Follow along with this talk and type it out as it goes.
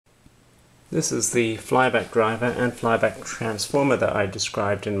This is the flyback driver and flyback transformer that I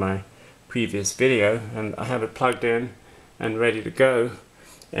described in my previous video, and I have it plugged in and ready to go.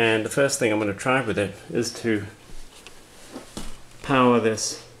 And the first thing I'm going to try with it is to power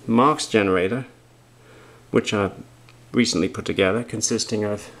this Marx generator, which I've recently put together, consisting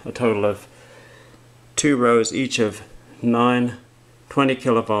of a total of 2 rows each of 9 20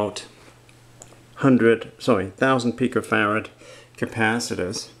 kilovolt 1000 picofarad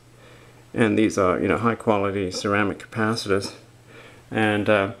capacitors. And these are, high quality ceramic capacitors. And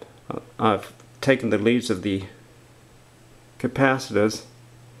I've taken the leads of the capacitors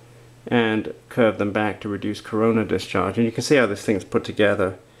and curved them back to reduce corona discharge. And you can see how this thing's put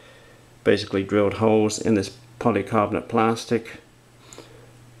together. Basically drilled holes in this polycarbonate plastic.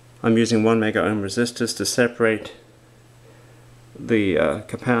 I'm using 1 mega ohm resistors to separate the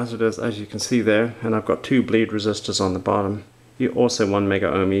capacitors, as you can see there, and I've got 2 bleed resistors on the bottom, also 1 mega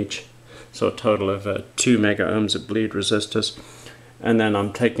ohm each. So a total of 2 mega ohms of bleed resistors. And then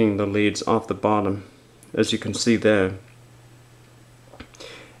I'm taking the leads off the bottom, as you can see there.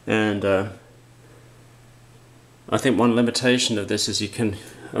 And I think one limitation of this is you can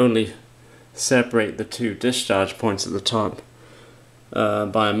only separate the 2 discharge points at the top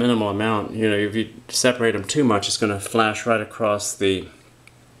by a minimal amount. If you separate them too much, it's going to flash right across the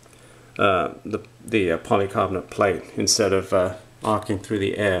polycarbonate plate instead of arcing through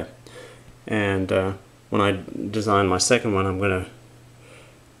the air. And when I design my second one, I'm going to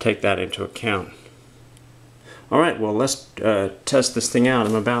take that into account. Alright, well, let's test this thing out.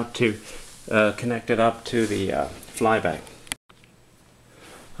 I'm about to connect it up to the flyback.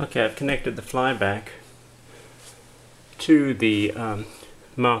 Okay, I've connected the flyback to the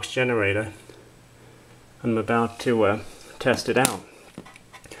Marx generator. I'm about to test it out.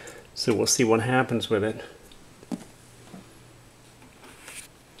 So we'll see what happens with it.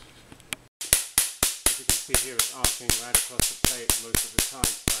 Here it's arcing right across the plate most of the time,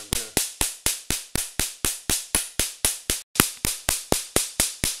 so I'm going to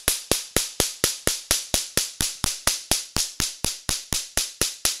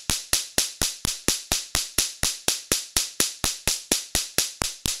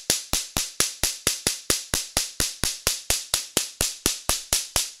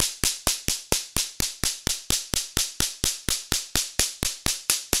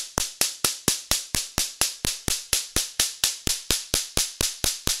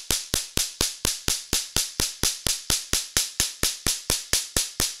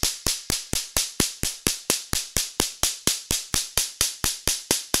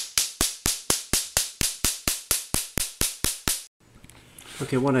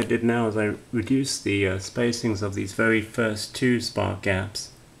Okay, what I did now is I reduced the spacings of these very first 2 spark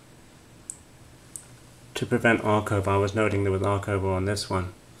gaps to prevent arc over. I was noting there was arc over on this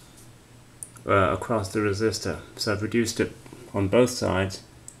one across the resistor. So I've reduced it on both sides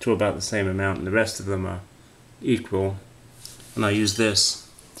to about the same amount, and the rest of them are equal. And I use this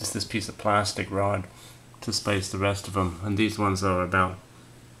piece of plastic rod to space the rest of them, and these ones are about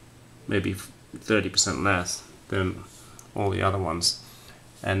maybe 30% less than all the other ones.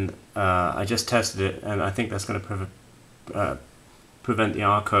 And I just tested it, and I think that's going to prevent the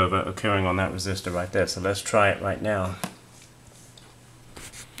arc over occurring on that resistor right there. So let's try it right now.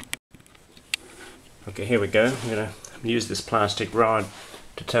 Okay, here we go. I'm going to use this plastic rod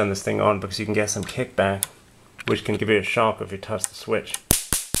to turn this thing on, because you can get some kickback, which can give you a shock if you touch the switch.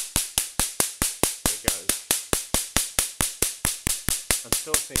 There it goes. I'm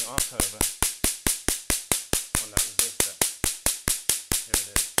still seeing arc over on that resistor. Here it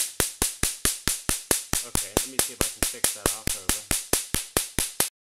is. Okay, let me see if I can fix that arc over.